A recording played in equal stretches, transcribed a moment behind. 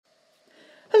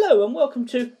Hello and welcome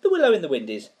to the Willow in the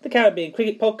WIndies, the Caribbean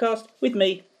cricket podcast with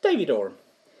me, David Oram.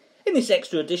 In this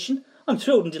extra edition, I'm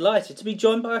thrilled and delighted to be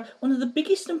joined by one of the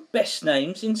biggest and best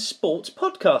names in sports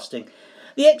podcasting,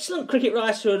 the excellent cricket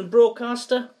writer and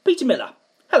broadcaster, Peter Miller.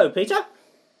 Hello, Peter.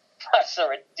 That's a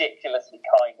ridiculously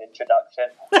kind introduction,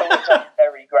 for which I'm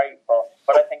very grateful,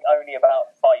 but I think only about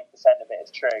 5% of it is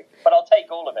true. But I'll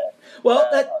take all of it. Well,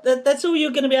 that's all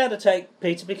you're going to be able to take,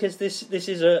 Peter, because this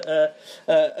is a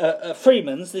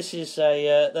Freeman's. This is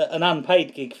an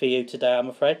unpaid gig for you today, I'm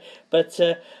afraid. But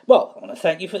I want to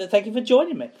thank you for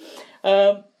joining me.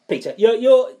 Peter,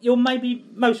 you're maybe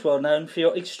most well known for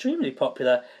your extremely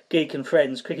popular Geek and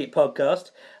Friends cricket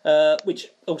podcast,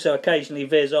 which also occasionally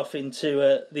veers off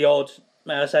into the odd,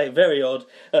 may I say, very odd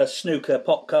snooker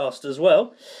podcast as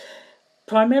well.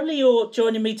 Primarily, you're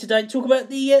joining me today to talk about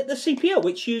the CPL,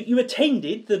 which you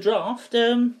attended the draft.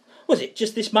 Was it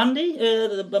just this Monday?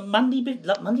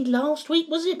 Monday last week,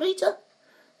 was it, Peter?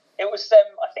 It was.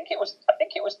 I think it was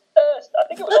Thursday. I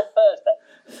think it was on Thursday.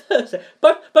 Thursday.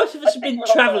 Both of us have been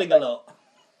travelling a lot.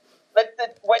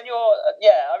 When you're,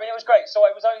 it was great. So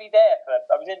I was only there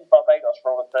I was in Barbados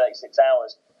for all of 36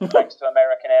 hours, thanks to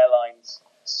American Airlines,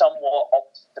 somewhat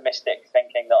optimistic,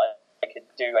 thinking that I could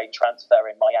do a transfer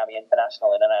in Miami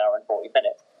International in an hour and 40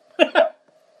 minutes.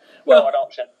 No an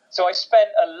option. So I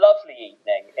spent a lovely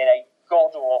evening in a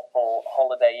god-awful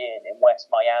Holiday Inn in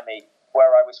West Miami,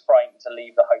 where I was frightened to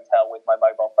leave the hotel with my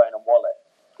mobile phone and wallet.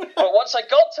 But once I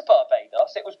got to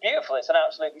Barbados, it was beautiful. It's an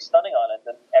absolutely stunning island,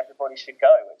 and everybody should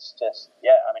go. It's just,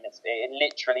 it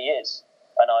literally is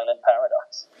an island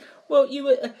paradise. Well, you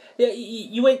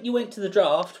went to the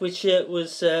draft, which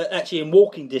was actually in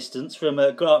walking distance from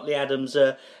Grantley Adams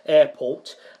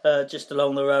Airport, just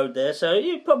along the road there. So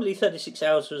probably 36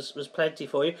 hours was plenty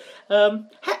for you.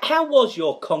 How was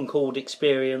your Concorde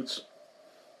experience?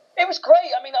 It was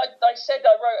great. I mean, I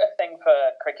wrote a thing for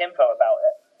Cricinfo about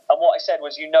it. And what I said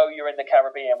was, you're in the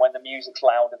Caribbean when the music's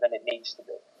louder than it needs to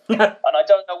be. And I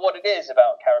don't know what it is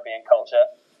about Caribbean culture,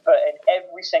 but in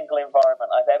every single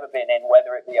environment I've ever been in,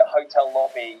 whether it be a hotel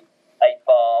lobby, a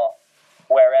bar,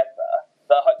 wherever,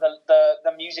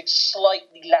 the music's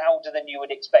slightly louder than you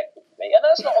would expect it to be. And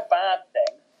that's not a bad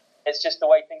thing. It's just the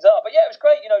way things are. But yeah, it was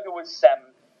great.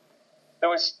 There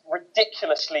was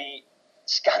ridiculously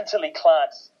scantily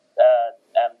clad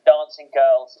dancing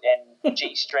girls in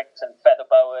G-strings and feather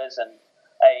boas, and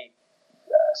a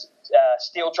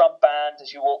steel drum band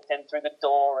as you walked in through the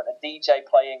door, and a DJ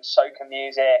playing soca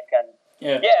music, and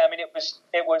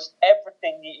it was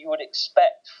everything you would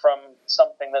expect from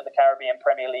something that the Caribbean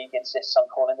Premier League insists on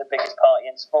calling the biggest party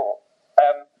in sport.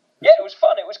 It was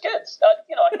fun. It was good.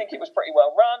 I think it was pretty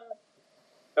well run.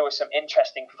 There were some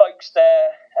interesting folks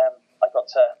there. I got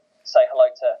to say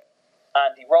hello to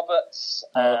Andy Roberts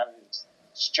and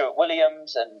Stuart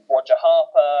Williams and Roger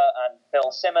Harper and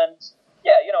Bill Simmons.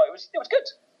 Yeah, it was good.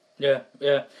 Yeah.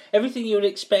 Everything you would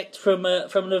expect from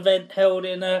an event held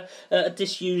in a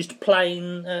disused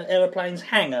aeroplane's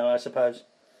hangar, I suppose.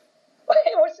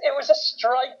 It was a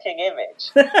striking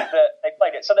image that they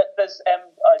played it. So there's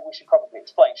we should probably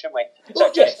explain, shouldn't we? So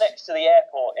just next to the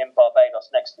airport in Barbados,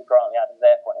 next to the Grantley Adams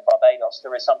Airport in Barbados,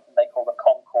 there is something they call the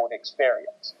Concorde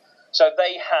Experience. So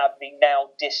they have the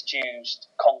now the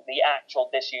actual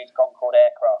disused Concorde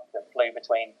aircraft that flew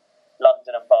between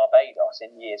London and Barbados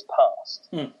in years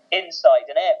past, inside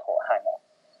an airport hangar.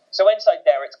 So inside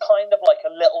there, it's kind of like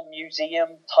a little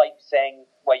museum type thing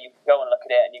where you can go and look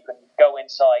at it, and you can go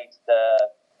inside the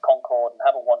Concorde and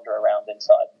have a wander around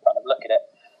inside and kind of look at it.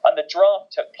 And the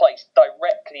draft took place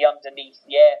directly underneath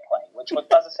the airplane, which was,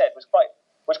 as I said, was quite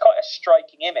a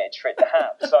striking image for it to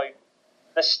have. So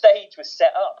the stage was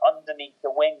set up underneath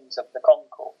the wings of the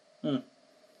Concorde. And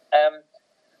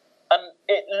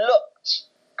it looked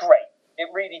great.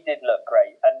 It really did look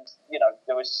great. And,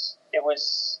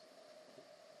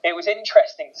 it was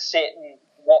interesting to sit and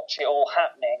watch it all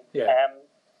happening, and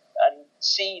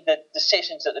see the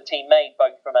decisions that the team made,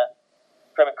 both from a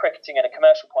cricketing and a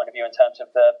commercial point of view, in terms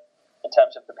of the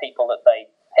people that they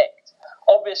picked.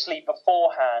 Obviously,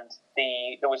 beforehand,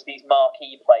 there was these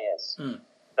marquee players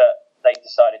that they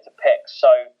decided to pick. So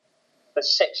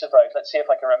there's 6 of those. Let's see if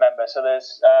I can remember. So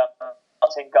there's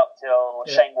Martin Guptill,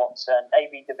 Shane Watson,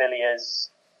 A.B. de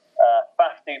Villiers,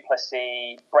 Faf du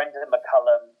Plessis, Brendan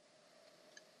McCullum,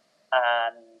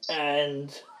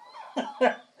 and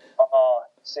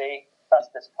see, that's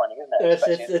disappointing,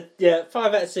 isn't it?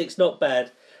 5 out of 6, not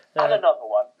bad. And another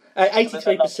one.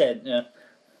 83%, yeah.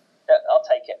 I'll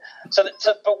take it. But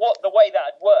the way that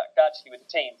had worked actually with the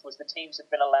teams was the teams had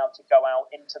been allowed to go out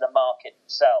into the market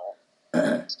themselves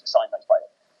to sign those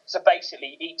players. So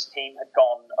basically, each team had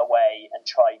gone away and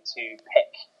tried to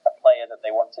pick a player that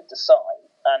they wanted to sign,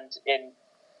 and in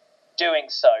doing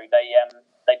so, they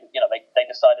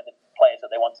decided the players that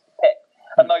they wanted to pick,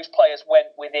 and those players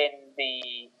went within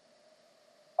the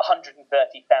 $130,000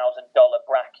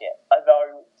 bracket.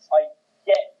 Although I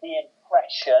get the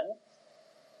impression,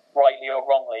 rightly or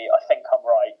wrongly, I think I'm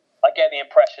right. I get the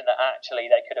impression that actually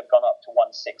they could have gone up to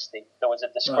 160. There was a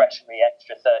discretionary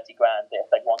extra 30 grand if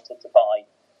they wanted to buy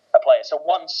a player. So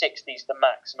 160 is the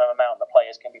maximum amount that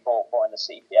players can be bought for in the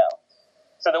CPL.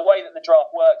 So the way that the draft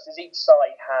works is each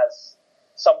side has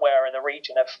somewhere in the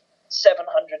region of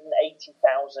 $780,000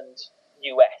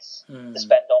 US to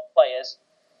spend on players,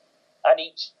 and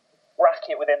each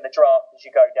bracket within the draft as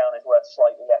you go down is worth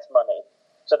slightly less money.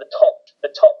 So the top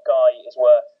guy is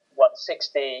worth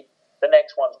 160, the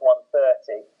next one's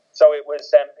 130. So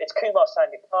it's Kumar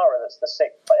Sangakkara that's the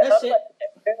sixth player. How did I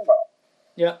get Kumar?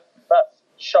 Yeah. That's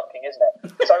shocking, isn't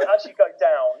it? So as you go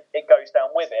down, it goes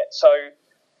down with it. So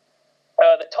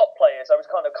the top players, there was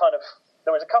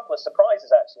a couple of surprises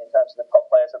actually in terms of the top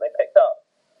players that they picked up.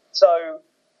 So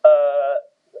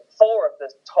 4 of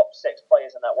the top 6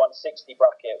 players in that 160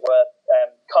 bracket were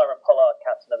Kyron Pollard,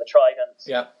 captain of the Tridents,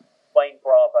 Wayne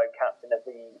Bravo, captain of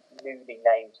the newly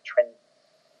named Trin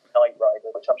Knight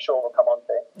Rider, which I'm sure we'll come on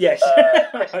to. Yes.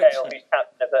 Chris Gale, who's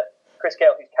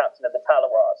captain of the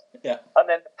Talawars. Yeah. And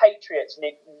then the Patriots,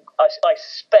 I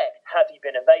suspect, had he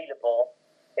been available,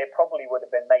 it probably would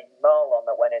have been maybe Marlon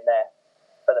that went in there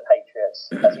for the Patriots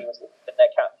as he was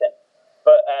their captain.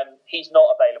 But he's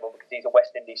not available because he's a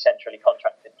West Indies centrally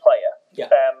contracted player. Yeah.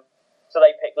 So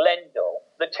they picked Lendl.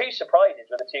 The 2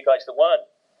 surprises were the 2 guys that weren't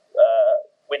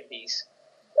Windies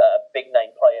big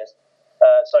name players.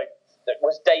 So it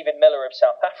was David Miller of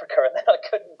South Africa, and then I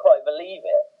couldn't quite believe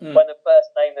it when the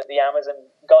first name that the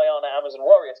Guyana Amazon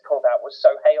Warriors called out was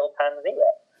Sohail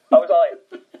Tanzania. I was like,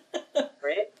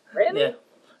 really?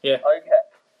 Yeah. Okay.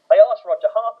 I asked Roger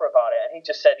Harper about it, and he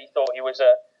just said he thought he was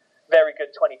a very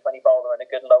good 2020 bowler and a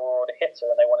good lower order hitter,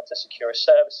 and they wanted to secure his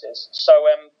services. So,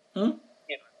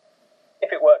 if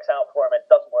it works out for him, it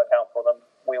doesn't work out for them.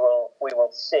 We will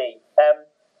see.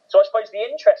 So, I suppose the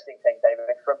interesting thing, David,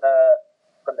 from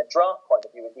the draft point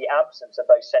of view, is the absence of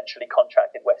those centrally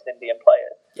contracted West Indian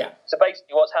players. Yeah. So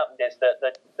basically, what's happened is that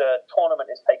the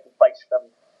tournament is taking place from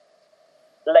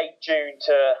late June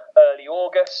to early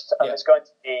August, and there's going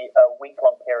to be a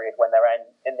week-long period when they're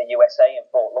in the USA in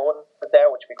Fort Lauderdale,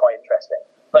 which will be quite interesting.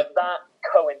 But that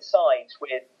coincides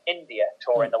with India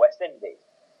touring the West Indies.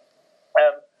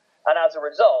 And as a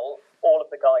result, all of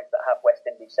the guys that have West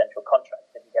Indies central contracts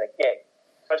didn't get a gig.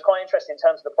 So it's quite interesting in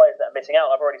terms of the players that are missing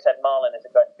out. I've already said Marlon isn't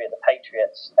going to be at the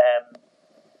Patriots.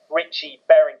 Richie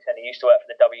Berrington, who used to work for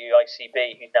the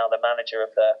WICB, who's now the manager of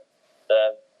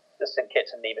the St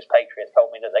Kitts and Nevis Patriots,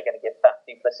 told me that they're going to give Faf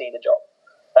du Plessis the job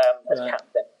as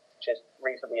captain, which is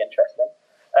reasonably interesting.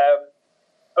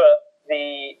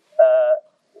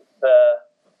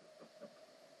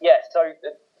 So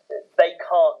they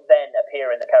can't then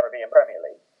appear in the Caribbean Premier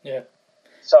League. Yeah.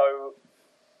 So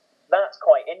that's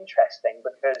quite interesting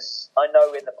because I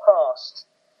know in the past,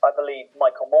 I believe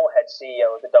Michael Moorhead,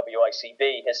 CEO of the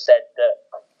WICB, has said that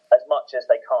as much as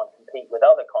they can't compete with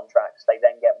other contracts, they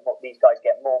then these guys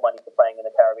get more money for playing in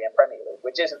the Caribbean Premier League,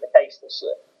 which isn't the case this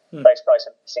year. Those guys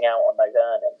are missing out on those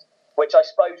earnings, which I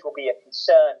suppose will be a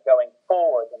concern going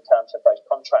forward in terms of those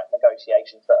contract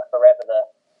negotiations that are forever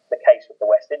the case with the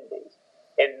West Indies,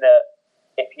 in that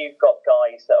if you've got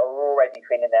guys that are already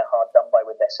feeling their hard done by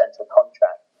with their central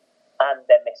contract, and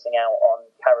they're missing out on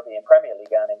Caribbean Premier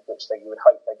League earnings, which you would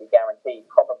hope they'd be guaranteed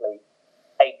probably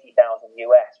 $80,000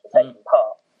 US for taking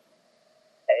part.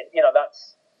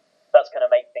 That's going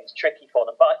to make things tricky for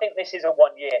them. But I think this is a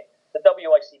 1 year. The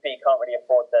WICB can't really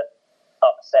afford to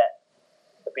upset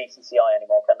the BCCI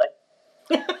anymore, can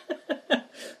they?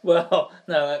 Well,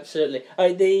 no, absolutely.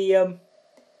 The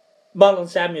Marlon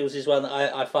Samuels is one that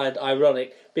I find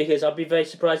ironic because I'd be very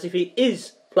surprised if he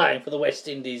is playing for the West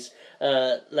Indies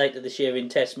later this year in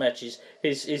Test matches.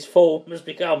 His form has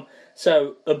become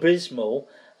so abysmal.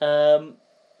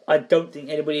 I don't think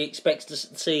anybody expects to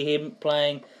see him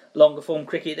playing longer form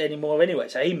cricket anymore anyway,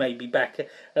 so he may be back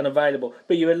and available.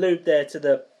 But you allude there to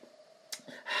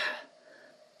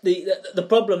the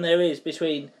problem there is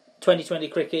between 2020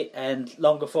 cricket and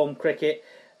longer form cricket.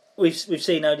 We've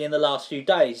seen only in the last few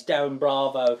days Darren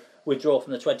Bravo withdraw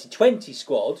from the 2020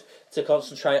 squad to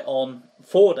concentrate on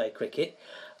 4-day cricket.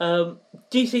 Do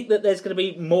you think that there's going to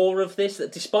be more of this,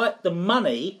 that despite the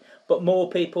money, but more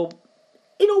people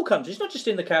in all countries, not just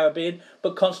in the Caribbean,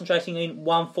 but concentrating in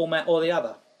one format or the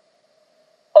other?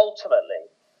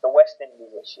 Ultimately, the West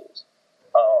Indies issues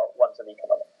are ones of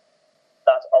economics.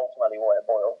 That's ultimately what it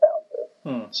boils down to.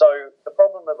 So the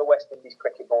problem that the West Indies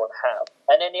Cricket Board have,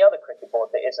 and any other cricket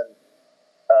board that isn't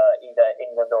either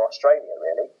England or Australia,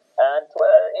 really, and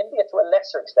India to a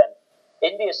lesser extent.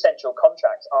 India's central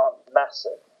contracts aren't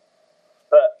massive,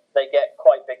 but they get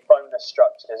quite big bonus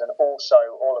structures, and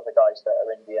also all of the guys that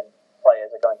are Indian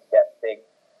players are going to get big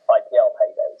IPL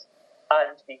paydays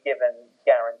and be given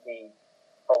guaranteed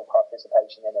full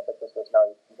participation in it because there's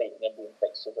no competing Indian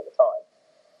fixtures at the time.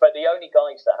 But the only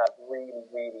guys that have really,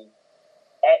 really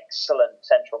excellent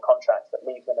central contracts that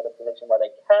leave them in a position where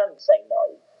they can say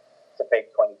no to big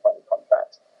 2020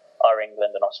 contracts are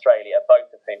England and Australia,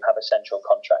 both of whom have a central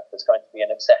contract that's going to be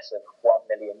in excess of $1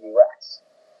 million US.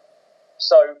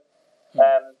 So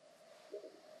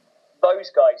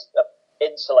those guys are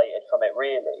insulated from it,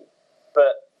 really.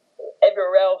 But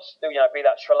everywhere else, be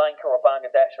that Sri Lanka or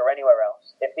Bangladesh or anywhere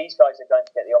else, if these guys are going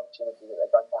to get the opportunity that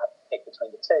they're going to have to pick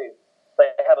between the two, they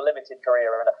have a limited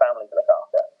career and a family to look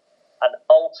after. And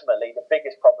ultimately, the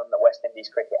biggest problem that West Indies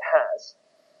cricket has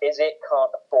is it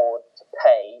can't afford to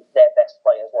pay their best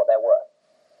players what they're worth.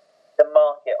 The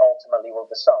market ultimately will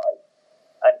decide.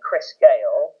 And Chris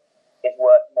Gale is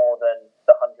worth more than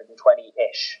the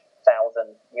 120-ish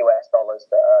thousand US dollars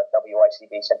that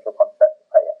WICB central contractors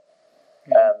pay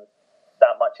him.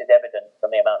 That much is evident from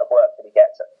the amount of work that he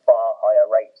gets at far higher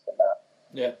rates than that.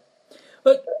 Yeah.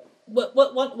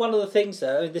 But one of the things,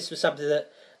 though, this was something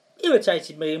that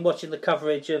irritated me in watching the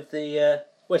coverage of the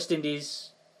West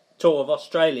Indies tour of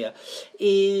Australia,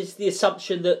 is the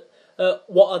assumption that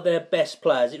what are their best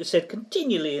players. It was said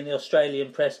continually in the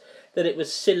Australian press that it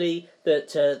was silly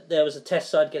that there was a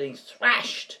test side getting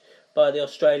thrashed by the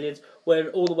Australians when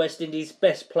all the West Indies'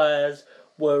 best players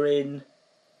were in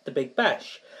the Big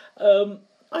Bash.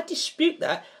 I dispute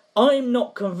that. I'm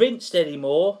not convinced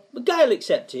anymore. Gale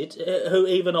accepted, who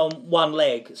even on one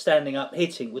leg, standing up,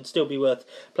 hitting, would still be worth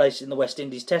placing in the West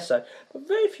Indies test side. But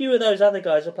very few of those other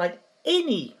guys have played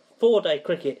any 4-day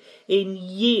cricket in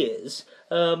years.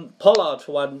 Pollard,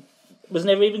 for one, was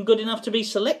never even good enough to be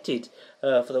selected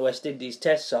for the West Indies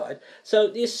test side. So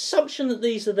the assumption that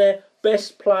these are their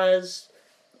best players,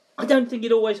 I don't think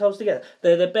it always holds together.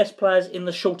 They're their best players in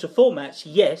the shorter formats,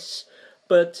 yes,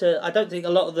 but I don't think a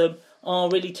lot of them are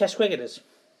really test cricketers.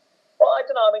 Well, I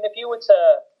don't know. I mean, if you were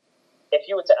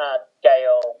to add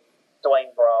Gale,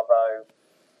 Dwayne Bravo,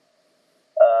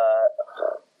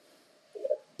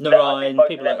 Narine,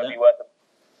 people like that.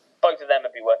 Both of them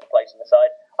would be worth a place on the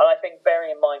side. And I think, bearing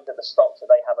in mind that the stocks that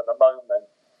they have at the moment,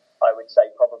 I would say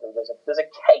probably there's a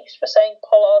case for saying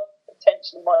Pollard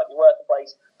potentially might be worth a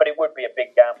place, but it would be a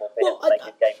big gamble for him to make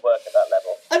his game work at that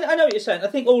level. I know what you're saying. I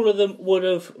think all of them would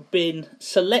have been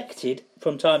selected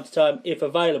from time to time if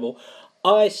available.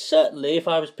 I certainly, if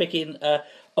I was picking a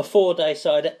 4-day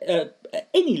side at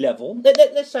any level,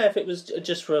 let's say if it was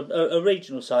just for a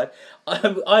regional side,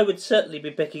 I would certainly be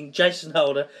picking Jason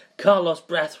Holder, Carlos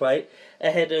Brathwaite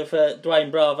ahead of Dwayne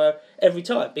Bravo every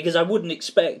time, because I wouldn't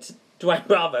expect Dwayne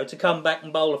Bravo to come back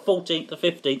and bowl a 14th, the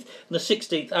 15th and the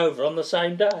 16th over on the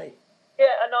same day.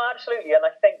 Yeah, no, absolutely, and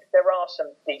I think there are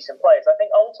some decent players. I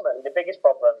think ultimately the biggest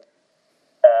problem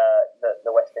that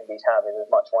the West Indies have is as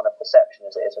much one of perception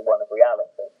as it is one of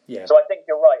reality. Yeah. So I think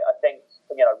you're right. I think,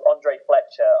 Andre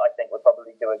Fletcher, I think, would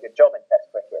probably do a good job in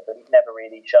Test cricket, but he's never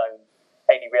really shown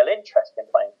any real interest in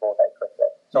playing 4-day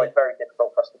cricket. So it's very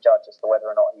difficult for us to judge as to whether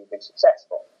or not he'd be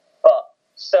successful. But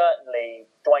certainly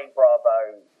Dwayne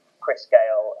Bravo, Chris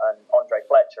Gale and Andre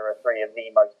Fletcher are three of the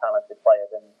most talented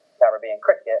players in Caribbean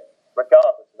cricket,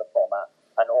 regardless of the format,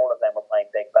 and all of them were playing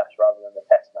Big Bash rather than the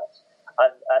Test match.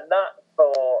 And that,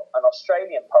 for an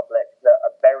Australian public that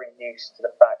are very used to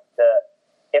the fact that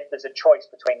if there's a choice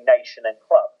between nation and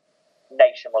club,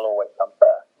 nation will always come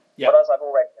first. Yeah. But as I've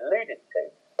already alluded to,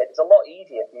 it's a lot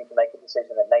easier for you to make a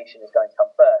decision that nation is going to come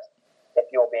first if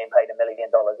you're being paid $1 million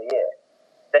a year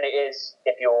than it is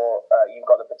if you've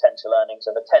got the potential earnings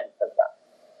of a tenth of that.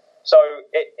 So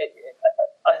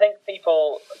I think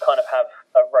people kind of have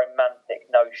a romantic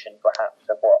notion, perhaps,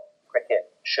 of what cricket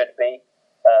should be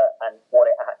and what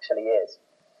it actually is.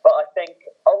 But I think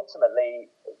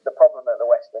ultimately the problem that the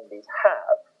West Indies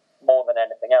have, more than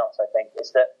anything else, I think,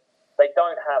 is that they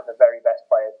don't have the very best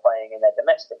players playing in their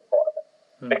domestic tournament.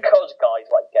 Because guys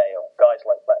like Gale, guys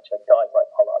like Fletcher, guys like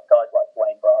Pollard, guys like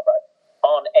Dwayne Bravo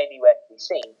aren't anywhere to be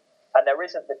seen. And there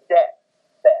isn't the depth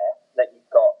there that you've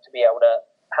got to be able to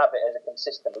have it as a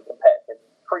consistently competitive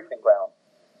proving ground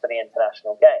for the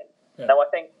international game. Yeah. Now, I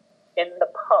think in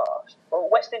the past,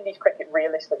 West Indies cricket,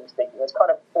 realistically speaking, has kind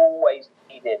of always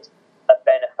needed a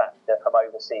benefactor from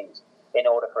overseas in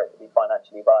order for it to be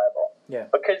financially viable. Yeah.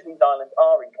 Because these islands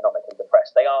are economically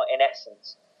depressed, they are, in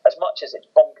essence, as much as it's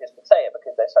bonkers to say it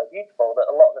because they're so beautiful, that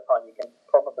a lot of the time you can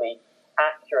probably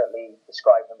accurately accurately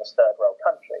describe them as third world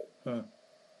country.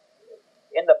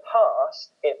 In the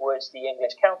past, it was the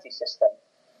English county system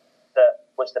that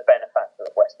was the benefactor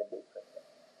of West Indies cricket.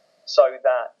 So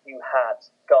that you had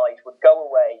guys would go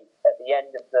away at the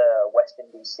end of the West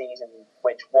Indies season,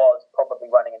 which was probably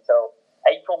running until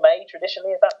April, May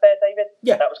traditionally. Is that fair, David?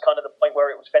 Yeah. That was kind of the point where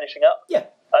it was finishing up.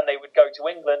 Yeah. And they would go to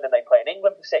England and they play in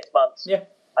England for 6 months. Yeah.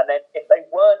 And then if they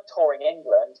weren't touring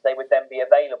England, they would then be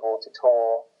available to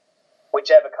tour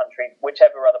whichever country,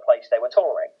 whichever other place they were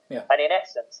touring. Yeah. And in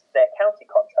essence, their county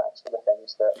contracts were the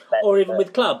things that meant... Or even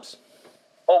with clubs.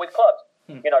 Or with clubs.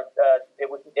 You know, it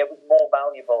was more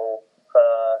valuable for...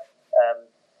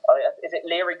 is it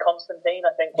Leary Constantine,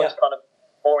 I think, was kind of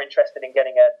more interested in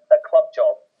getting a club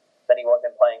job than he was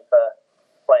in playing for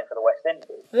the West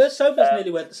Indies. Sobers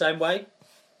nearly went the same way.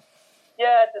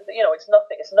 Yeah, you know, it's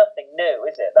nothing new,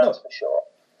 is it? That's for sure.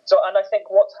 So, and I think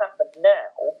what's happened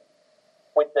now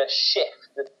with the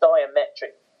shift, the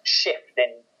diametric shift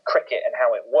in cricket and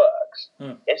how it works,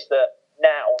 is that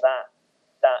now that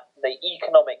the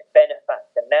economic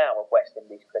benefactor now of West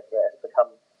Indies cricket has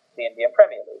become the Indian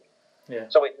Premier League. Yeah.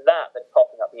 So it's that's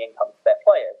topping up the income for their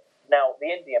players. Now, the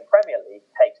Indian Premier League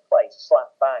takes place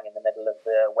slap bang in the middle of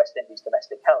the West Indies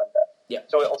domestic calendar. Yeah.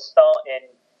 So it'll start in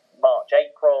March,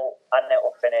 April, and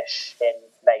it'll finish in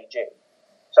May, June.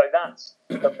 So that's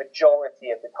the majority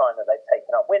of the time that they've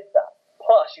taken up with that.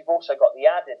 Plus, you've also got the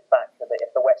added factor that if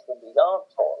the West Indies aren't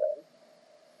touring,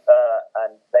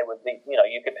 and they would be, you know,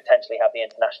 you could potentially have the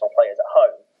international players at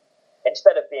home.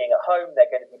 Instead of being at home,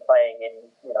 they're going to be playing in,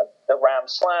 you know, the Ram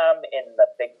Slam, in the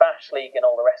Big Bash League, and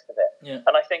all the rest of it. Yeah.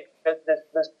 And I think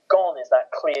there's gone is that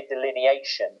clear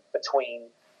delineation between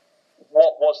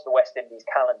what was the West Indies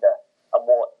calendar and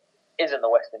what isn't the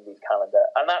West Indies calendar,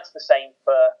 and that's the same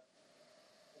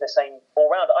all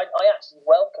round. I actually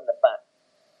welcome the fact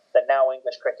that now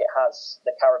English cricket has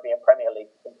the Caribbean Premier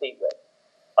League to compete with.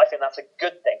 I think that's a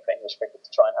good thing for English cricket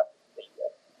to try and have to compete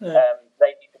with. Yeah.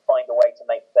 They need to find a way to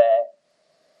make their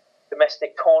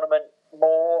domestic tournament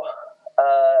more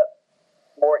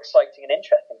exciting and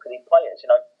interesting for these players. You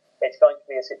know, it's going to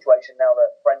be a situation now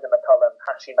that Brendan McCullum,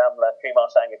 Hashim Amla, Kumar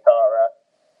Sangakkara,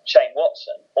 Shane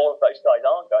Watson, all of those guys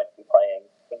aren't going to be playing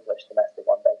English domestic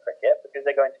one-day cricket because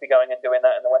they're going to be going and doing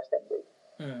that in the West Indies.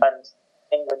 And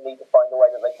England need to find a way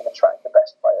that they can attract the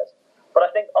best players. But I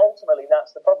think ultimately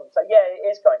that's the problem. So yeah, it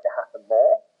is going to happen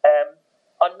more.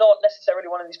 I'm not necessarily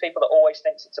one of these people that always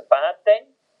thinks it's a bad thing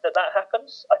that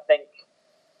happens. I think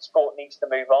sport needs to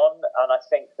move on, and I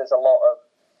think there's a lot of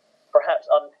perhaps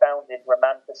unfounded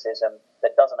romanticism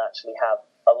that doesn't actually have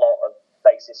a lot of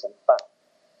basis in fact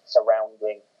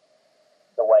surrounding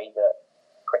the way that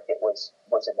cricket was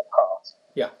in the past.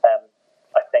 Yeah.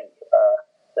 I think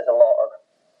there's a lot of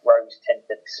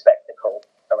rose-tinted spectacle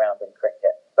around in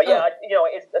cricket. But yeah,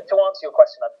 to answer your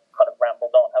question, I've kind of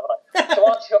rambled on, haven't I? To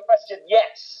answer your question,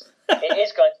 yes, it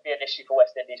is going to be an issue for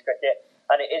West Indies cricket,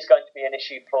 and it is going to be an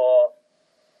issue for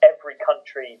every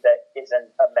country that isn't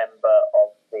a member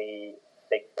of the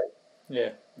Big Three.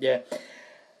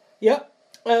 Yeah.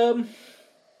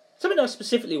 Something I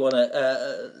specifically want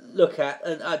to look at,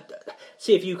 and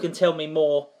see if you can tell me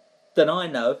more than I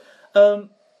know.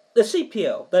 The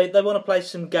CPL, they want to play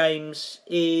some games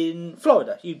in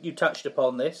Florida. You touched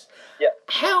upon this. Yeah.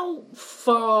 How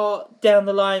far down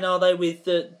the line are they with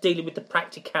dealing with the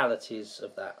practicalities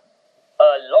of that?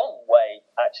 A long way,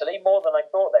 actually, more than I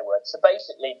thought they would. So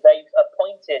basically, they've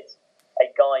appointed a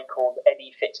guy called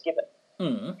Eddie Fitzgibbon,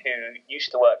 who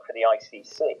used to work for the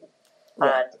ICC.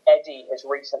 Right. And Eddie has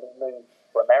recently moved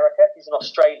to America. He's an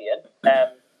Australian.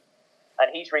 And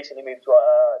he's recently moved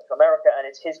to America, and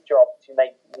it's his job to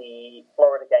make the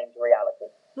Florida Games a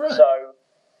reality. Right. So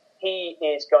he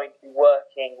is going to be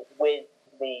working with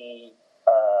the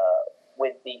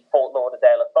Fort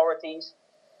Lauderdale authorities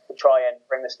to try and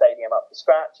bring the stadium up to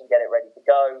scratch and get it ready to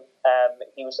go. I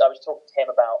was talking to him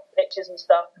about pitches and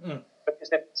stuff, because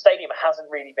the stadium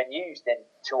hasn't really been used in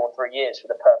 2 or 3 years for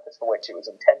the purpose for which it was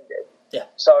intended. Yeah.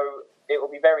 So it will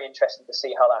be very interesting to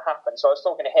see how that happens. So I was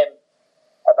talking to him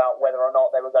about whether or not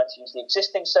they were going to use the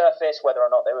existing surface, whether or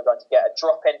not they were going to get a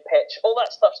drop-in pitch. All that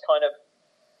stuff's kind of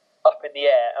up in the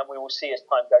air, and we will see as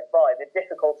time goes by. The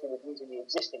difficulty with using the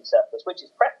existing surface, which is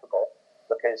preferable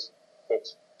because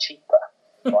it's cheaper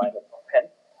buying a drop-in,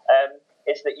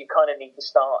 is that you kind of need to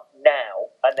start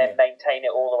now and then maintain it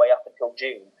all the way up until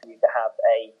June for you to have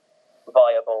a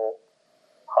viable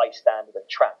high standard of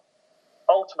track.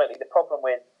 Ultimately, the problem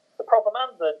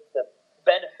and the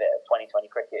benefit of 2020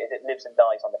 cricket is it lives and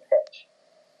dies on the pitch.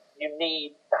 You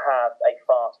need to have a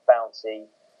fast, bouncy,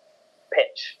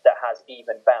 pitch that has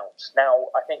even bounce. Now,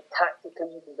 I think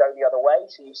tactically you can go the other way.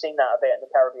 So you've seen that a bit in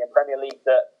the Caribbean Premier League,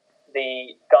 that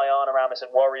the Guyana Amazon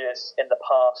Warriors in the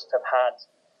past have had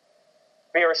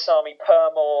Veerasamy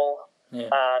Permaul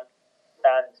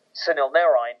and Sunil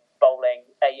Narine bowling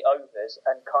 8 overs,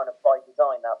 and kind of by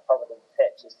design that Providence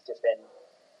pitch has just been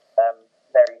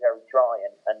very, very dry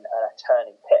and a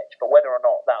turning pitch. But whether or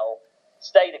not that'll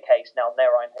stay the case now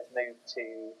Narine has moved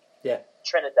to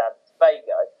Trinidad and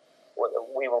Tobago,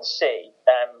 we will see.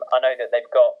 I know that they've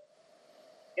got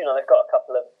a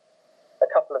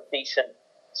couple of decent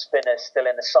spinners still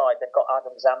in the side. They've got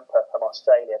Adam Zampa from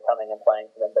Australia coming and playing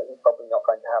for them, but he's probably not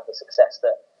going to have the success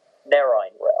that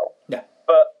Narine will. Yeah.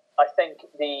 But I think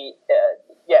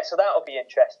so that'll be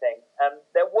interesting.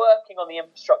 They're working on the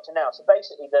infrastructure now. So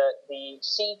basically, the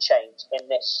sea change in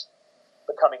this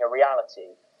becoming a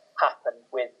reality happened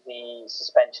with the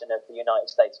suspension of the United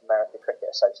States of America Cricket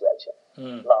Association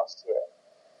last year.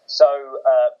 So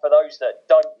for those that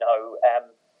don't know,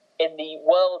 in the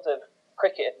world of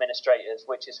cricket administrators,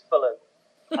 which is full of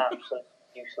absolute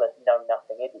useless,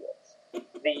 know-nothing idiots,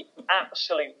 the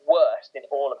absolute worst in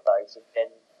all of those have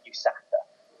been USACA.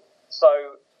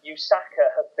 So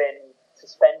USACA have been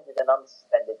suspended and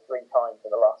unsuspended 3 times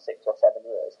in the last 6 or 7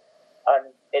 years,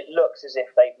 and it looks as if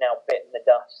they've now bitten the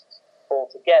dust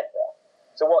altogether.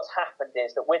 So what's happened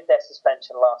is that with their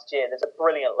suspension last year, there's a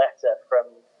brilliant letter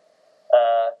from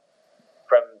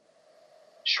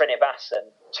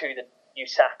Srinivasan to the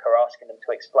USACA asking them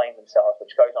to explain themselves,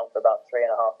 which goes on for about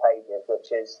 3.5 pages, which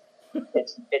is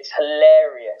it's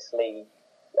hilariously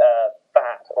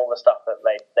bad, all the stuff that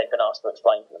they've been asked to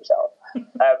explain to themselves.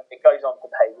 It goes on for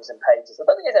pages and pages. I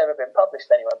don't think it's ever been published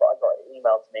anywhere, but I got it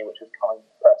emailed to me, which was kind of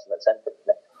the person that sent it to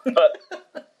me. But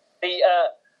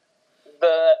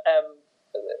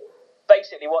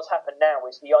basically what's happened now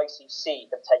is the ICC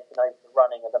have taken over the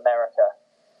running of America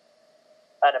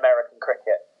and American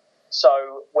cricket.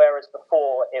 So whereas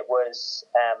before it was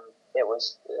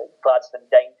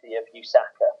Gladstone Dainty of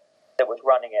USACA that was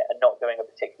running it and not doing a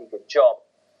particularly good job,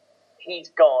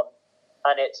 he's gone,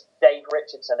 and it's Dave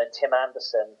Richardson and Tim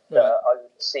Anderson that are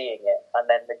overseeing it. And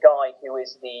then the guy who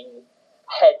is the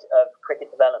head of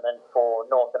cricket development for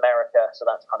North America, so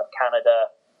that's kind of Canada,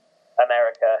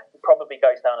 America, he probably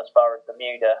goes down as far as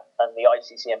Bermuda and the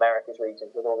ICC Americas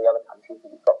regions with all the other countries that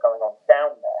you've got going on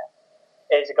down there,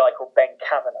 is a guy called Ben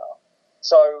Kavanagh.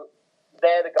 So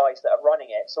they're the guys that are running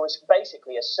it. So it's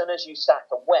basically, as soon as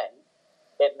USACA went,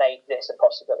 it made this a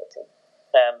possibility.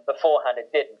 Beforehand it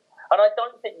didn't. And I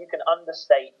don't think you can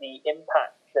understate the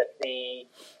impact that the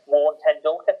Warren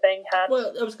Tendulkar thing had.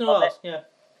 Well, I was going to ask, yeah.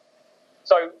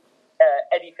 So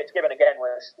Eddie Fitzgibbon again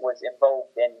was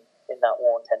involved in that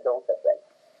Warren Tendulkar thing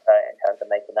in terms of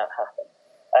making that happen.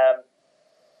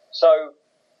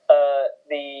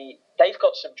 They've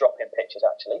got some drop-in pitches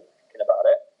actually. Thinking about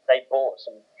it, they bought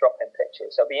some drop-in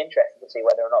pitches, so it'll be interesting to see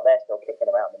whether or not they're still kicking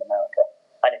around in America,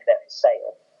 and if they're for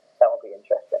sale, that will be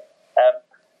interesting.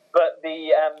 But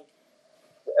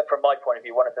from my point of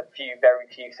view, one of the very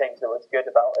few things that was good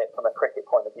about it from a cricket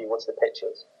point of view was the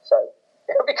pitches. So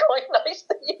it would be quite nice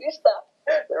to use that.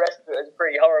 The rest of it was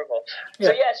pretty horrible.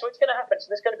 Yeah. So it's going to happen. So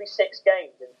there's going to be 6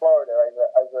 games in Florida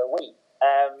over a week.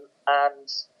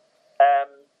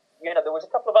 There was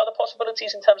a couple of other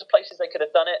possibilities in terms of places they could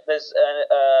have done it. There's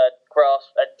a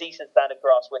decent standard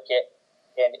grass wicket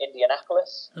in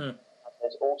Indianapolis. And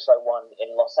there's also one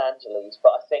in Los Angeles.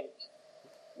 But I think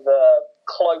the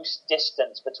close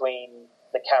distance between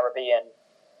the Caribbean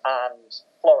and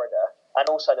Florida, and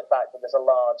also the fact that there's a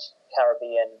large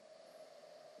Caribbean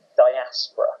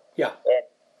diaspora in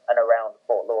and around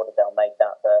Fort Lauderdale, made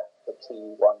that the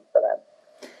key one for them.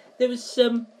 There was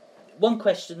one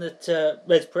question that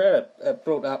Rez Pereira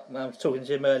brought up. I was talking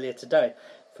to him earlier today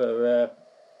for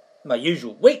my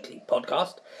usual weekly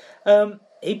podcast.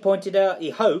 He pointed out he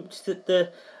hoped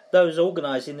that those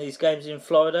organising these games in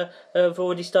Florida have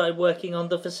already started working on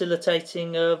the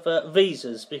facilitating of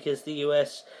visas, because the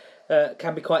US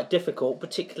can be quite difficult,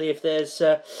 particularly if there's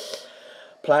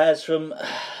players from,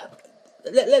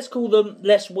 let's call them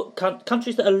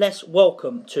countries that are less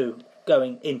welcome to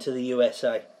going into the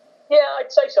USA. Yeah,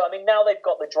 I'd say so. I mean, now they've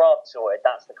got the draft sorted.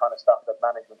 That's the kind of stuff that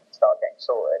management can start getting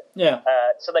sorted. Yeah.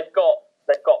 So they've got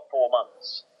 4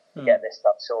 months to get this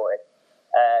stuff sorted.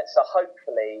 So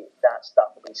hopefully that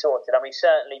stuff will be sorted. I mean,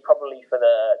 certainly probably for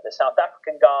the South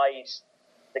African guys,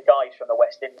 the guys from the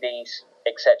West Indies,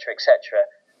 etc.,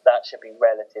 that should be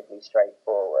relatively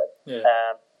straightforward.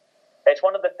 Yeah. It's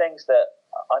one of the things that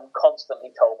I'm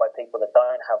constantly told by people that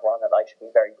don't have one, that I should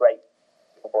be very grateful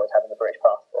for, is having a British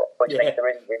passport, which means there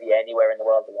isn't really anywhere in the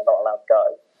world that you're not allowed to go.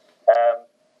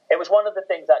 It was one of the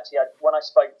things actually. When I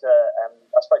spoke to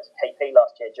KP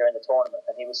last year during the tournament,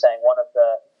 and he was saying one of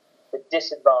the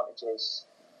disadvantages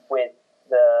with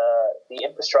the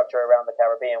infrastructure around the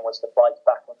Caribbean was the flights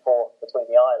back and forth between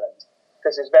the islands,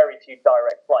 because there's very few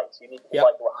direct flights. You need to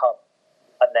fly to a hub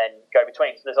and then go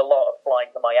between. So there's a lot of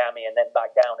flying to Miami and then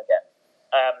back down again.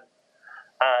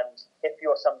 And if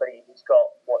you're somebody who's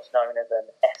got what's known as an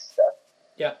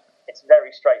ESTA, it's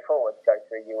very straightforward to go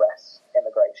through US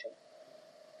immigration.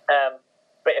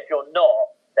 But if you're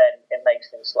not, then it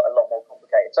makes things a lot more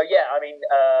complicated. So yeah, I mean,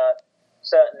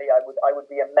 certainly I would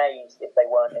be amazed if they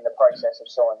weren't in the process of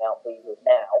sorting out visas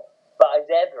now. But as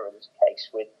ever is the case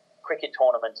with cricket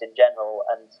tournaments in general,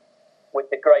 and with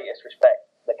the greatest respect,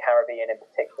 the Caribbean in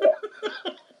particular,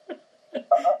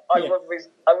 I wouldn't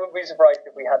be surprised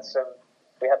if we had some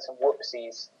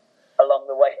whoopsies along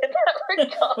the way in that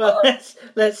regard. Well,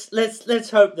 let's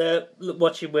hope they're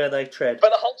watching where they tread. But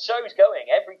the whole show's going.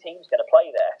 Every team's going to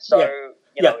play there, so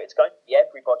you know it's going to be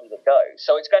everybody that goes.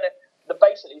 So it's going to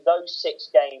basically those 6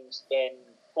 games in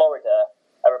Florida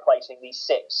are replacing these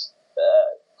 6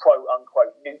 quote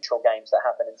unquote neutral games that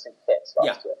happened in St. Kitts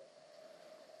last year.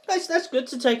 That's good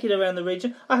to take it around the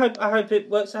region. I hope it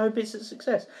works. I hope it's a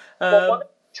success. Well, one of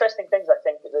the interesting things I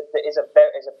think that is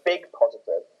a big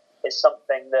positive is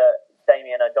something that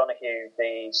Damien O'Donoghue,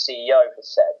 the CEO, has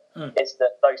said, is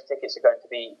that those tickets are going to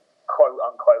be quote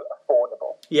unquote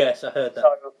affordable. Yes, I heard that.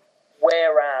 So,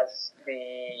 whereas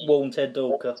the Warm Ted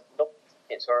Dorker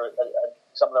tickets are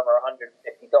some of them are $150,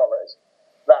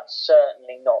 that's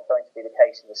certainly not going to be the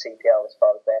case in the CPL as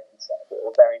far as they're concerned.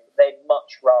 They'd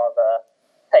much rather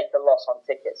take the loss on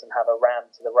tickets and have a ram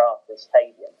to the rafters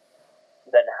stadium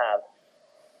than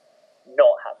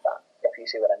not have that, if you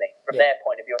see what I mean. From their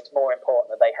point of view, it's more important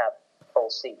that they have full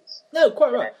seats. No,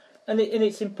 quite right. And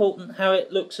it's important how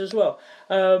it looks as well.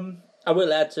 I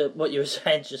will add to what you were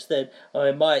saying just then.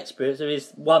 In my experience, there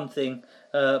is one thing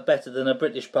better than a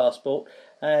British passport,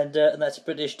 and that's a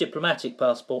British diplomatic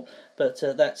passport. But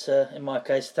that's, in my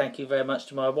case, thank you very much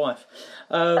to my wife.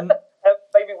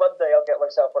 Maybe one day I'll get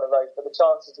myself one of those, but the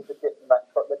chances of the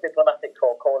diplomatic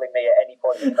corps calling me at any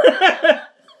point in time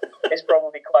is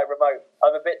probably quite remote.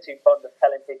 I'm a bit too fond of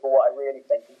telling people what I really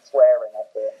think and swearing, I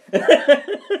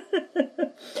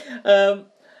feel.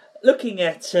 Looking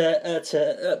at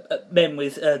men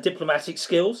with diplomatic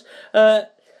skills,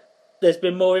 there's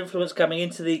been more influence coming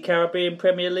into the Caribbean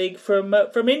Premier League from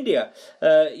India.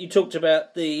 You talked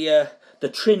about the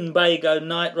Trinbago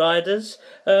Knight Riders,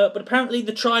 but apparently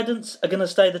the Tridents are going to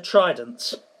stay the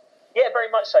Tridents. Yeah, very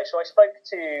much so. So I spoke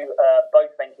to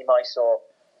both Venki Mysore,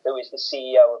 who is the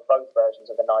CEO of both versions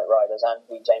of the Knight Riders, and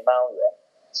Vijay Mallya.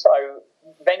 So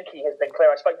Venki has been clear.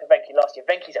 I spoke to Venki last year.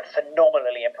 Venki's a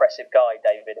phenomenally impressive guy,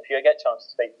 David. If you get a chance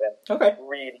to speak to him,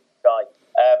 really good guy.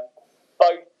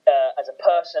 Both as a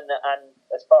person and,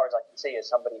 as far as I can see, as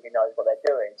somebody who knows what they're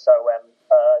doing. So,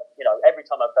 every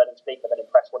time I've heard him speak, I've been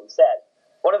impressed what he said.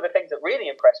 One of the things that really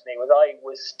impressed me was I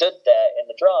was stood there in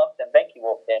the draft, and Venki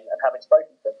walked in, and having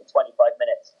spoken to him for 25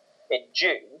 minutes in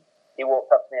June, he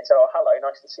walked up to me and said, "Oh, hello,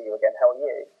 nice to see you again. How are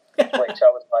you?" Which I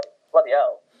was like, "Bloody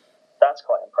hell, that's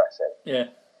quite impressive."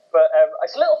 Yeah. But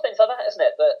it's little things like that, isn't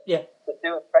it, that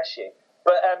do impress you.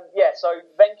 But so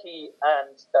Venki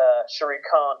and Shahrukh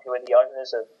Khan, who are the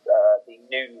owners of the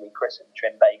newly christened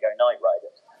Trinbago Knight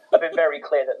Riders, have been very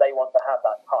clear that they want to have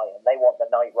that tie-in. They want the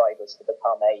Knight Riders to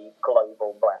become a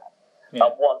global brand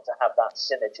and want to have that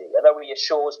synergy. Although he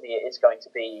assures me it is going to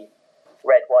be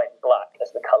red, white and black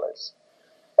as the colours.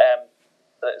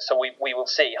 So we will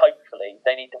see. Hopefully,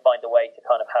 they need to find a way to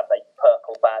kind of have a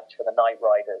purple badge for the Knight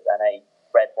Riders and a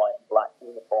red, white and black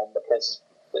uniform, because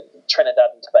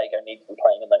Trinidad and Tobago need to be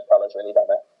playing in those colours, really, don't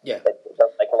they? Yeah. It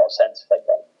doesn't make a lot of sense if they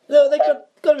don't. No, they've got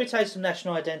to retain some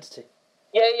national identity.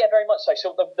 Yeah, very much so.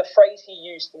 So the phrase he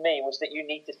used to me was that you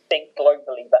need to think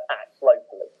globally but act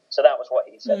locally. So that was what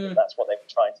he said, and that's what they were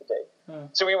trying to do.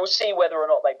 So we will see whether or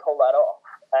not they pull that off.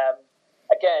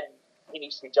 Again, he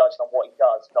needs to be judged on what he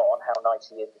does, not on how nice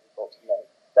he is to talk to me.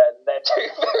 They're two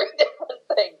very different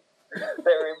things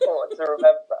that are important to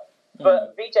remember.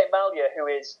 But Vijay Mallya, who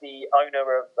is the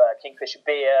owner of Kingfisher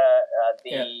Beer,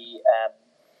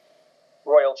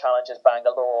 Royal Challengers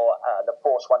Bangalore, the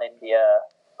Force One India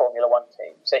Formula One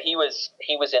team. So he was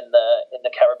in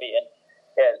the Caribbean,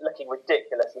 looking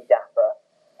ridiculously dapper.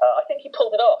 I think he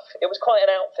pulled it off. It was quite an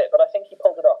outfit, but I think he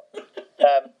pulled it off.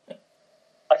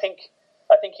 I think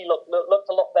he looked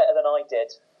a lot better than I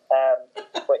did,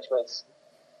 which was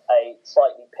a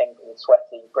slightly pink and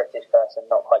sweaty British person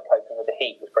not quite coping with the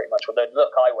heat was pretty much what the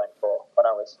look I went for when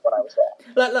I was there.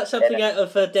 Like something out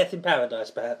of Death in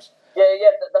Paradise, perhaps.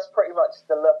 Yeah, that's pretty much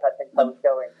the look I think I was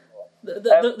going for.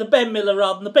 The Ben Miller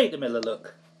rather than the Peter Miller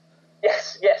look.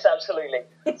 Yes, absolutely.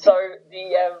 So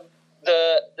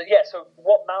so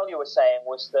what Malya was saying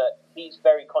was that he's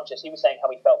very conscious. He was saying how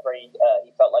he felt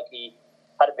like he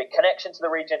had a big connection to the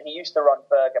region. He used to run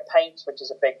Burger Paints, which is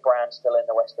a big brand still in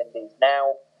the West Indies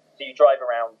now. So you drive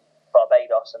around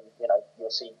Barbados and you'll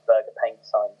see Burger Paint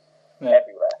signs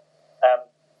everywhere.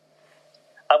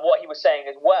 And what he was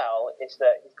saying as well is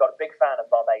that he's got a big fan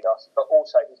of Barbados, but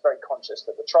also he's very conscious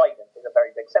that the trident is a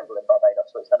very big symbol in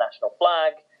Barbados. So it's the national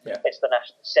flag, it's the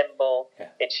national symbol,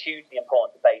 it's hugely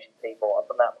important to Bajan people, and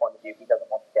from that point of view, he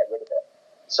doesn't want to get rid of it.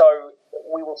 So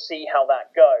we will see how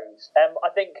that goes.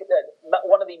 I think that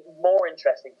one of the more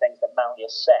interesting things that Malya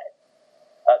said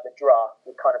at the draft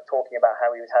was kind of talking about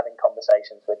how he was having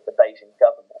conversations with the Bajan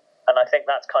government. And I think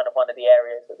that's kind of one of the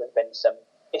areas that there's been some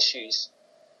issues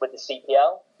with the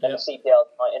CPL. In the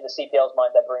CPL's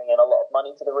mind, they're bringing in a lot of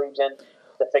money to the region.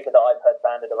 The figure that I've heard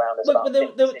banded around is about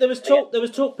there was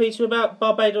talk, Peter, about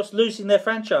Barbados losing their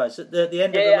franchise at the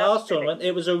end of the last tournament.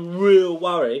 It was a real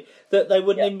worry that they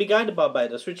wouldn't even be going to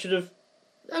Barbados, which would have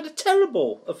had a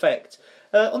terrible effect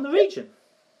on the region.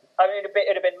 I mean,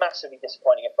 it'd have been massively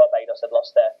disappointing if Barbados had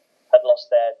lost their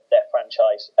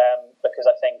franchise, because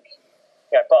I think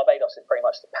Barbados is pretty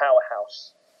much the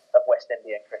powerhouse of West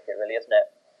Indian cricket, really, isn't it?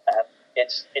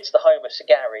 It's the home of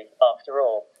Sagari, after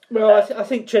all. Well, I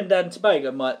think Trinidad and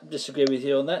Tobago might disagree with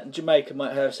you on that, and Jamaica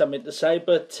might have something to say,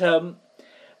 but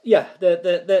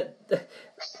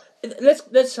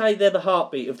let's say they're the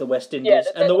heartbeat of the West Indies,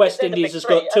 and the West Indies has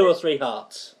got two or three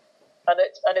hearts. And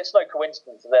it's no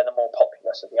coincidence that they're the more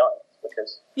populous of the islands,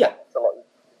 because it's a lot of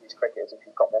these cricketers if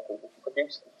you've got more people to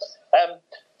produce them.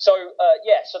 So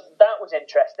that was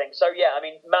interesting. So I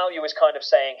mean, Malya was kind of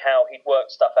saying how he'd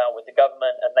worked stuff out with the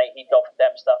government, and he'd offered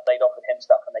them stuff, they'd offered him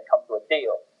stuff, and they'd come to a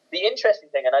deal. The interesting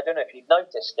thing, and I don't know if you've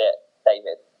noticed it,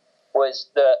 David,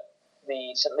 was that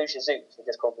the St. Lucia Zooks were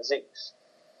just called the Zooks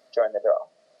during the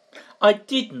draft. I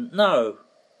didn't know.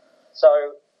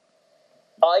 So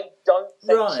I don't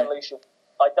think St. Lucia.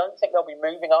 I don't think they'll be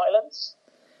moving islands.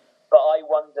 But I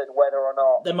wondered whether or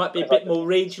not... They might be a bit more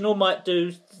regional, might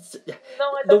do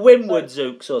the Windward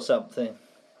Zooks or something.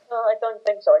 No, I don't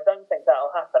think so. I don't think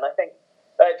that'll happen. I think,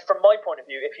 from my point of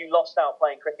view, if you lost out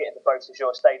playing cricket in the Beau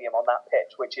Sejour Stadium on that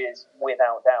pitch, which is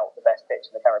without doubt the best pitch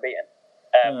in the Caribbean,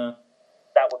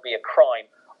 that would be a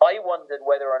crime. I wondered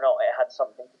whether or not it had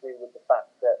something to do with the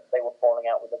fact that they were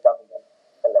falling out with the government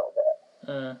a little bit.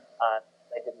 And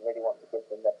they didn't really want to give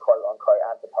them the quote-unquote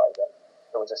advertising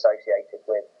that was associated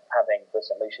with having the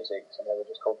St. Lucia Zooks, and they were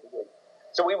just called the Zooks.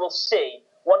 So we will see.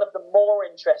 One of the more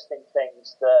interesting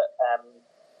things that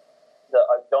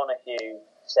O'Donoghue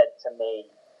said to me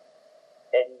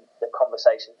in the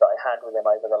conversations that I had with him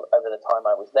over the time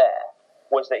I was there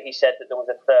was that he said that there was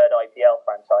a third IPL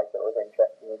franchise that was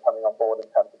interested in coming on board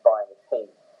in terms of buying a team.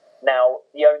 Now,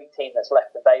 the only team that's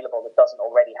left available that doesn't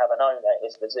already have an owner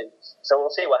is the Zooks. So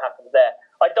we'll see what happens there.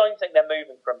 I don't think they're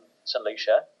moving from St.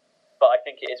 Lucia, but I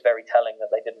think it is very telling that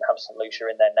they didn't have St. Lucia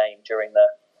in their name during the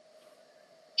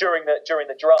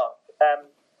draft.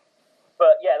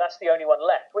 But that's the only one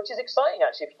left, which is exciting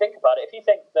actually if you think about it. If you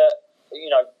think that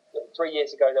 3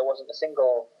 years ago there wasn't a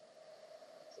single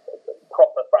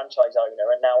proper franchise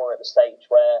owner, and now we're at the stage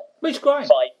where 5 to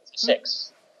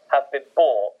 6 have been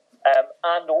bought,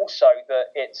 and also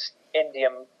that it's the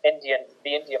Indian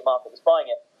market that's buying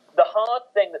it. The hard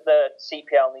thing that the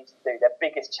CPL needs to do, their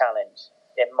biggest challenge,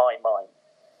 in my mind,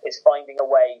 is finding a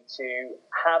way to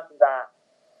have that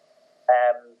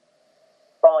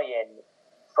buy-in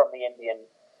from the Indian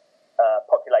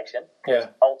population.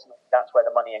 Ultimately, that's where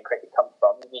the money in cricket comes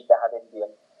from. You need to have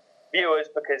Indian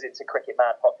viewers because it's a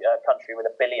cricket-mad country with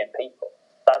 1 billion people.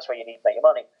 That's where you need to make your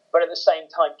money. But at the same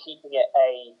time, keeping it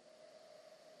a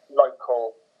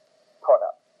local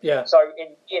product. So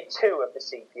in year 2 of the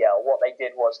CPL, what they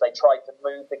did was they tried to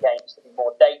move the games to be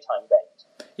more daytime games,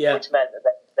 which meant that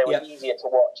they were easier to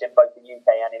watch in both the UK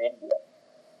and in India,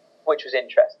 which was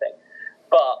interesting.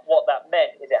 But what that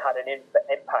meant is it had an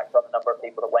impact on the number of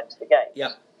people that went to the games.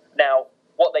 Now,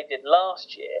 what they did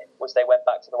last year was they went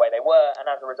back to the way they were, and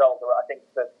as a result, I think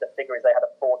the figure is they had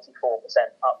a 44%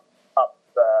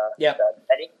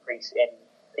 an increase in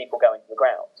people going to the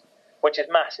ground, which is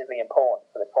massively important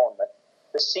for the tournament.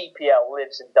 The CPL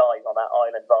lives and dies on that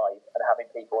island vibe and having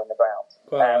people in the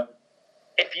ground.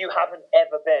 If you haven't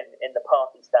ever been in the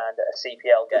party stand at a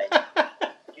CPL game,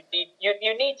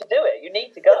 you need to do it. You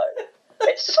need to go.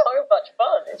 It's so much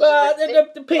fun.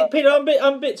 Peter, I'm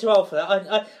a bit too old for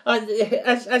that.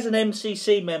 As an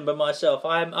MCC member myself,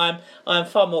 I'm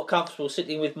far more comfortable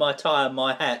sitting with my tie and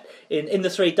my hat in the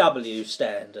 3W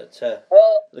stand at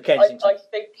the Kensington.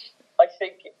 I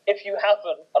think if you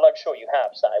haven't, and I'm sure you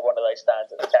have, sat at one of those stands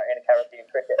in a Caribbean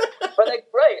cricket, but they're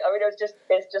great. I mean, it's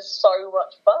just so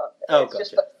much fun. Oh, it's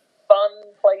just gotcha. a fun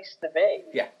place to be.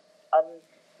 Yeah. And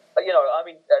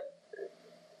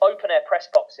open air press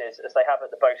boxes, as they have at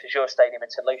the Beau Sejour Stadium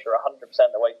in St Lucia, are 100%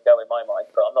 the way to go in my mind.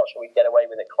 But I'm not sure we'd get away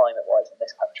with it climate wise in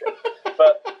this country.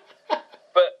 but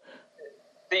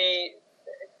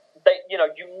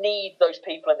you need those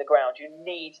people in the ground. You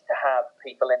need to have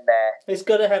people in there. It's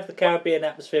got to have the Caribbean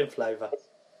atmosphere and flavour.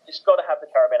 It's got to have the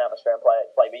Caribbean atmosphere and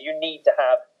flavour. You need to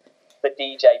have the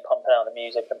DJ pumping out the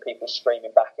music and people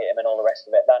screaming back at him and all the rest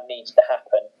of it. That needs to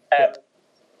happen.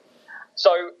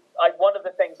 So one of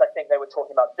the things I think they were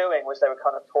talking about doing was they were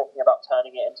kind of talking about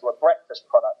turning it into a breakfast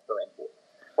product for India,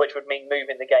 which would mean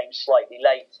moving the game slightly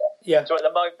later. Yeah. So at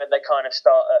the moment they kind of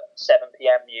start at 7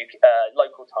 p.m.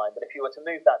 Local time, but if you were to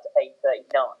move that to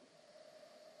 8:39,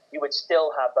 you would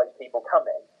still have those people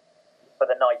coming for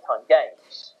the nighttime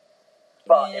games.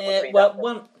 But it would be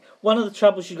one of the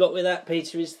troubles you got with that,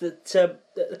 Peter, is that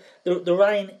the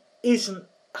rain isn't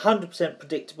 100%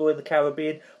 predictable in the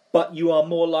Caribbean, but you are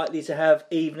more likely to have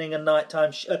evening and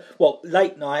nighttime,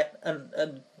 late night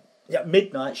and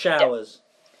midnight showers.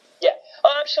 Yeah,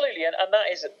 absolutely, and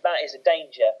that is a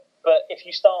danger. But if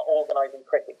you start organising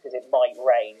cricket because it might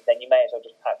rain, then you may as well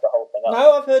just pack the whole thing up.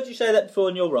 No, I've heard you say that before,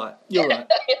 and you're right. You're right.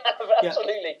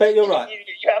 Absolutely. Yeah, but you're right.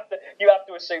 You have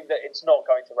to assume that it's not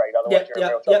going to rain, otherwise you're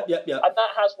in real trouble. Yeah. And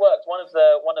that has worked. One of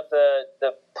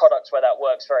the products where that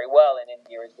works very well in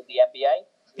India is with the NBA.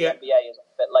 The NBA is a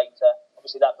bit later.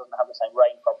 Obviously, that doesn't have the same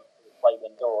rain problem because it's played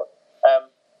indoors.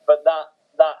 But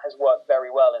that has worked very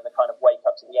well in the kind of wake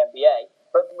up to the NBA.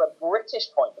 But from a British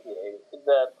point of view,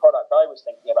 the product I was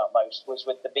thinking about most was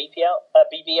with the BBL,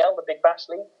 the Big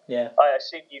Bash League. Yeah. I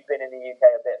assume you've been in the UK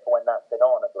a bit for when that's been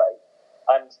on of late.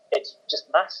 And it's just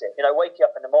massive. Waking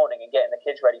up in the morning and getting the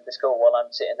kids ready for school while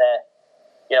I'm sitting there,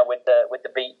 with the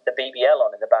BBL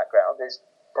on in the background is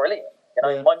brilliant.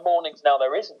 My mornings now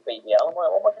there isn't BBL. I'm like,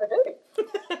 what am I going to do?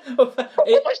 What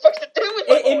am I supposed to do with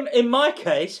my morning? In my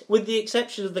case, with the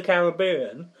exception of the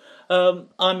Caribbean,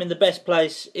 I'm in the best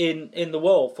place in the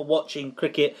world for watching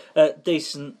cricket at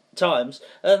decent times,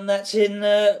 and that's in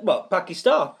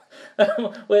Pakistan,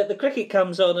 where the cricket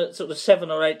comes on at sort of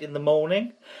 7 or 8 in the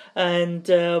morning, and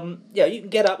you can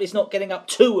get up. It's not getting up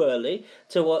too early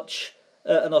to watch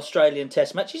an Australian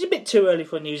Test match. It's a bit too early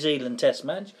for a New Zealand Test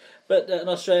match, but an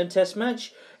Australian Test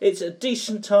match, it's a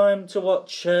decent time to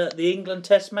watch the England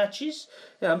Test matches.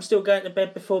 I'm still going to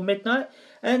bed before midnight.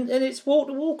 And it's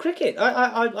wall-to-wall cricket.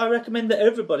 I recommend that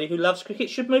everybody who loves cricket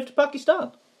should move to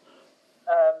Pakistan.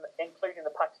 Including the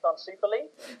Pakistan Super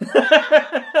League?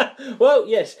 Well,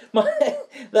 yes,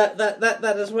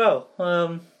 that as well.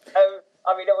 I've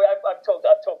talked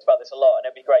about this a lot, and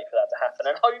it'd be great for that to happen.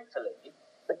 And hopefully,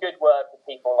 the good work of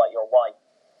people like your wife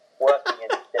working in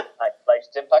different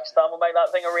places in Pakistan will make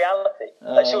that thing a reality.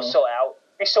 She'll sort it out.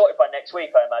 Be sorted by next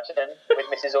week, I imagine, with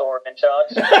Mrs. Oram in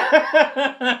charge.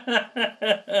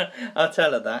 I'll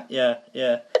tell her that. Yeah.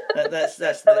 Let's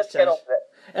get on with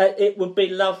it. It would be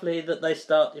lovely that they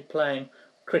started playing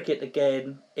cricket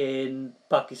again in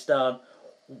Pakistan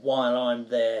while I'm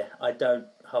there. I don't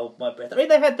hold my breath. I mean,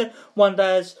 they had the one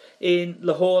days in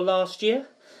Lahore last year,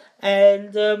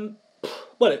 and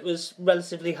it was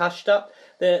relatively hushed up.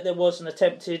 There was an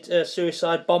attempted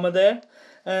suicide bomber there.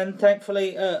 And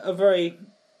thankfully, a very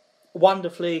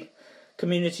wonderfully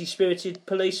community-spirited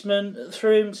policeman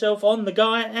threw himself on the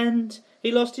guy, and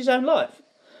he lost his own life.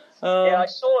 I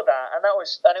saw that, and it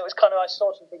was kind of. I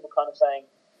saw some people kind of saying,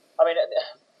 I mean,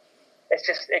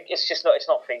 it's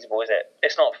not feasible, is it?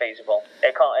 It's not feasible.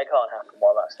 It can't happen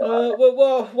while that's still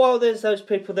happening. While there's those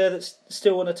people there that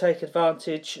still want to take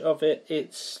advantage of it,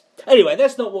 it's... Anyway,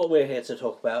 that's not what we're here to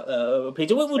talk about,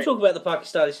 Peter. We'll talk about the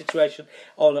Pakistani situation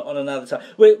on another time.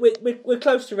 We're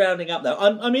close to rounding up now.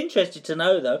 I'm interested to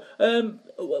know, though,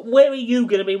 where are you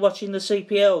going to be watching the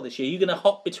CPL this year? Are you going to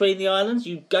hop between the islands? Are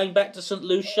you going back to St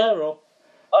Lucia, or...?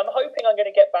 I'm hoping I'm going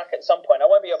to get back at some point. I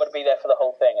won't be able to be there for the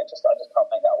whole thing. I just can't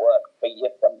make that work. But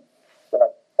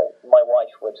my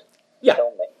wife would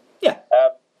film me. Yeah.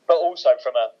 But also I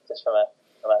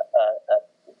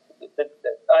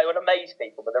would amaze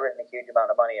people, but there isn't a huge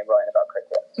amount of money in writing about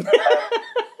cricket.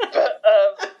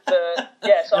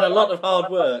 And a lot of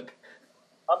hard work.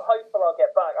 I'm hopeful I'll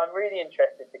get back. I'm really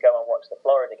interested to go and watch the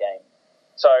Florida game.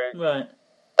 So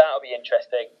that'll be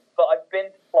interesting. But I've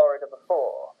been to Florida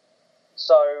before.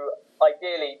 So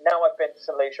ideally, now I've been to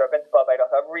St. Lucia, I've been to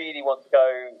Barbados, I really want to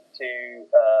go to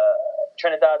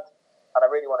Trinidad, and I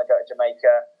really want to go to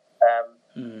Jamaica.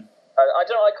 I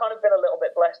don't know, I've kind of been a little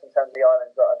bit blessed in terms of the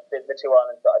islands the 2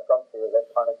 islands that I've gone to. They've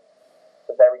kind of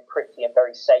the very pretty and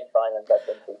very safe islands I've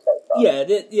been to so far.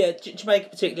 Yeah, Jamaica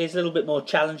particularly is a little bit more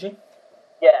challenging.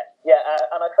 Yeah,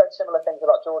 and I've heard similar things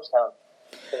about Georgetown,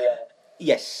 to be honest.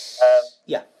 Yes.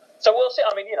 Yeah. So we'll see.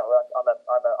 I mean, I'm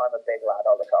a big lad.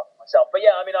 I'll look after myself. But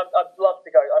yeah, I mean, I'd love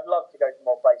to go. I'd love to go to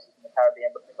more places in the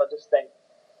Caribbean because I just think,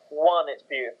 one, it's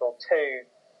beautiful. Two,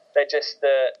 they're just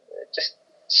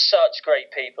such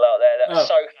great people out there that are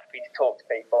so happy to talk to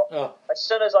people. As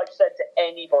soon as I've said to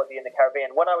anybody in the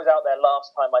Caribbean, when I was out there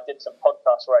last time, I did some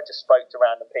podcasts where I just spoke to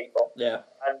random people. Yeah.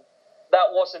 And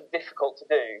that wasn't difficult to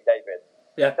do, David.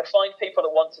 Yeah. To find people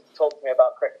that wanted to talk to me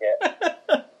about cricket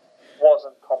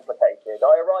wasn't complicated.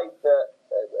 I arrived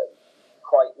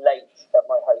quite late at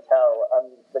my hotel,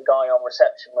 and the guy on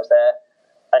reception was there,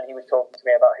 and he was talking to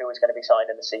me about who was going to be signed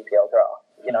in the CPL draft.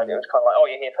 It was kind of like, oh,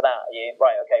 you're here for that? Are you?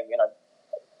 Right, okay,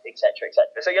 etc.,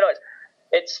 etc. So,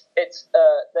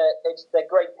 they're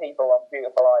great people on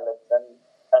beautiful islands,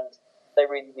 and they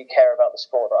really do care about the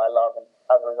sport that I love, and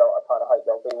as a result, I kind of hope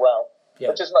they'll do well. Yeah.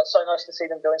 It's just so nice to see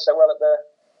them doing so well at the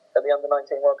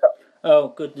Under-19 World Cup. Oh,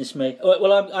 goodness me.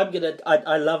 Well,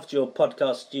 I loved your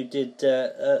podcast you did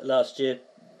last year,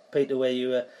 Peter, where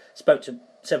you spoke to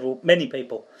many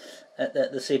people at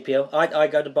the CPL. I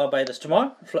go to Barbados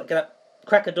tomorrow, get up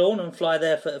crack of dawn and fly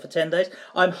there for 10 days.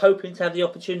 I'm hoping to have the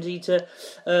opportunity to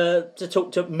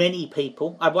talk to many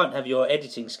people. I won't have your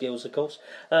editing skills, of course,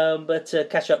 but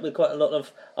catch up with quite a lot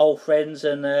of old friends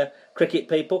and cricket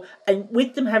people. And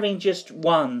with them having just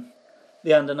won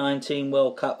the Under-19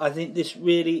 World Cup, I think this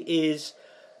really is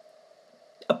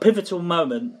a pivotal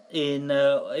moment in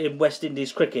West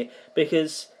Indies cricket,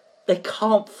 because they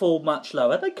can't fall much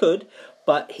lower. They could,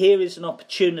 but here is an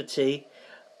opportunity.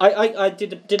 I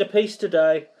did a piece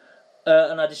today,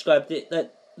 and I described it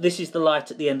that this is the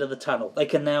light at the end of the tunnel. They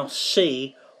can now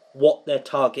see what their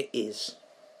target is.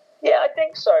 Yeah, I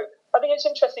think so. I think it's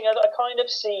interesting. I kind of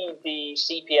see the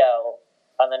CPL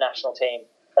and the national team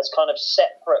as kind of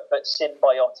separate but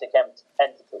symbiotic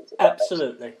entities.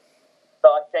 Absolutely. But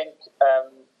I think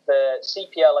the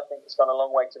CPL, has gone a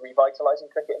long way to revitalising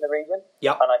cricket in the region.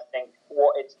 Yeah. And I think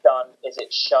what it's done is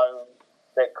it's shown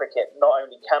that cricket not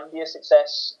only can be a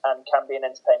success and can be an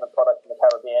entertainment product in the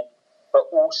Caribbean, but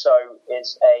also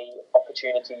is a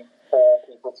opportunity for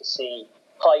people to see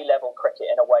high-level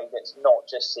cricket in a way that's not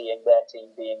just seeing their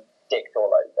team being dicked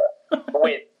all over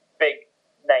with big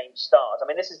name stars. I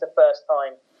mean, this is the first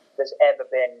time there's ever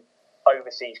been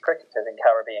overseas cricketers in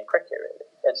Caribbean cricket, really.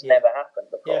 It's never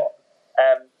happened before.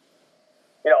 Yeah.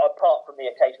 Apart from the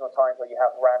occasional times where you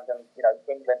have random,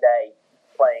 England A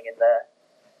playing in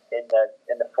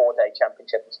the 4-day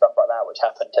championship and stuff like that, which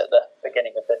happened at the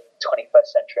beginning of the 21st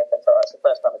century. I think that's the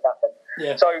first time it's happened.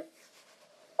 Yeah. So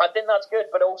I think that's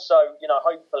good, but also,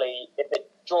 hopefully, if it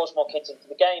draws more kids into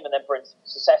the game and then brings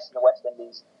success in the West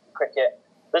Indies cricket,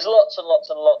 there's lots and lots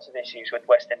and lots of issues with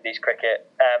West Indies cricket,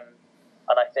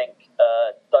 and I think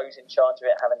those in charge of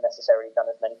it haven't necessarily done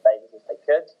as many favours as they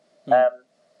could.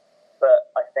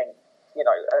 But I think,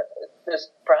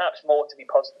 there's perhaps more to be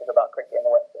positive about cricket in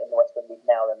the West Indies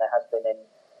now than there has been in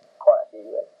quite a few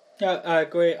years. Yeah, I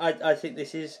agree. I think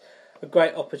this is a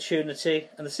great opportunity,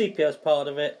 and the CPL is part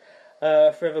of it,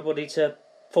 for everybody to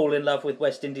fall in love with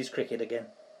West Indies cricket again.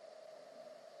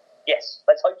 Yes,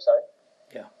 let's hope so.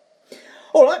 Yeah.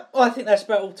 All right, well, I think that's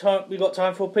about all time we've got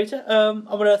time for, Peter.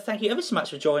 I want to thank you ever so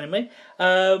much for joining me.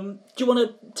 Do you want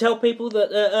to tell people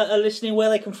that are listening where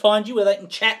they can find you, where they can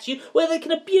chat to you, where they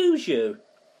can abuse you?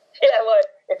 Yeah, well,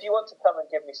 if you want to come and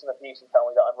give me some abuse and tell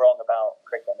me that I'm wrong about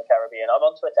cricket in the Caribbean, I'm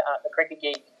on Twitter at the Cricket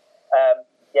Geek.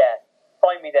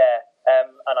 Find me there.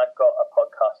 And I've got a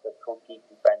podcast that's called Geek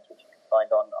Friends, which you can find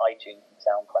on iTunes and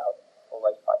SoundCloud, all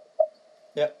those types of things.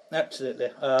 Yeah,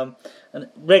 absolutely.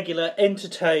 And regular,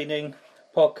 entertaining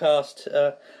podcast,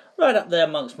 right up there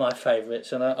amongst my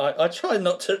favourites, and I try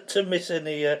not to miss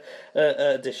any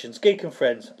editions. Geek and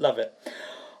Friends, love it.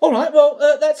 All right, well,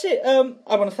 that's it.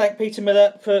 I want to thank Peter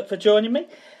Miller for joining me.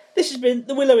 This has been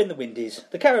the Willow in the Windies,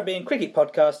 the Caribbean Cricket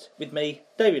Podcast with me,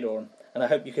 David Oram, and I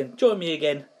hope you can join me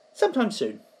again sometime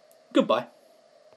soon. Goodbye.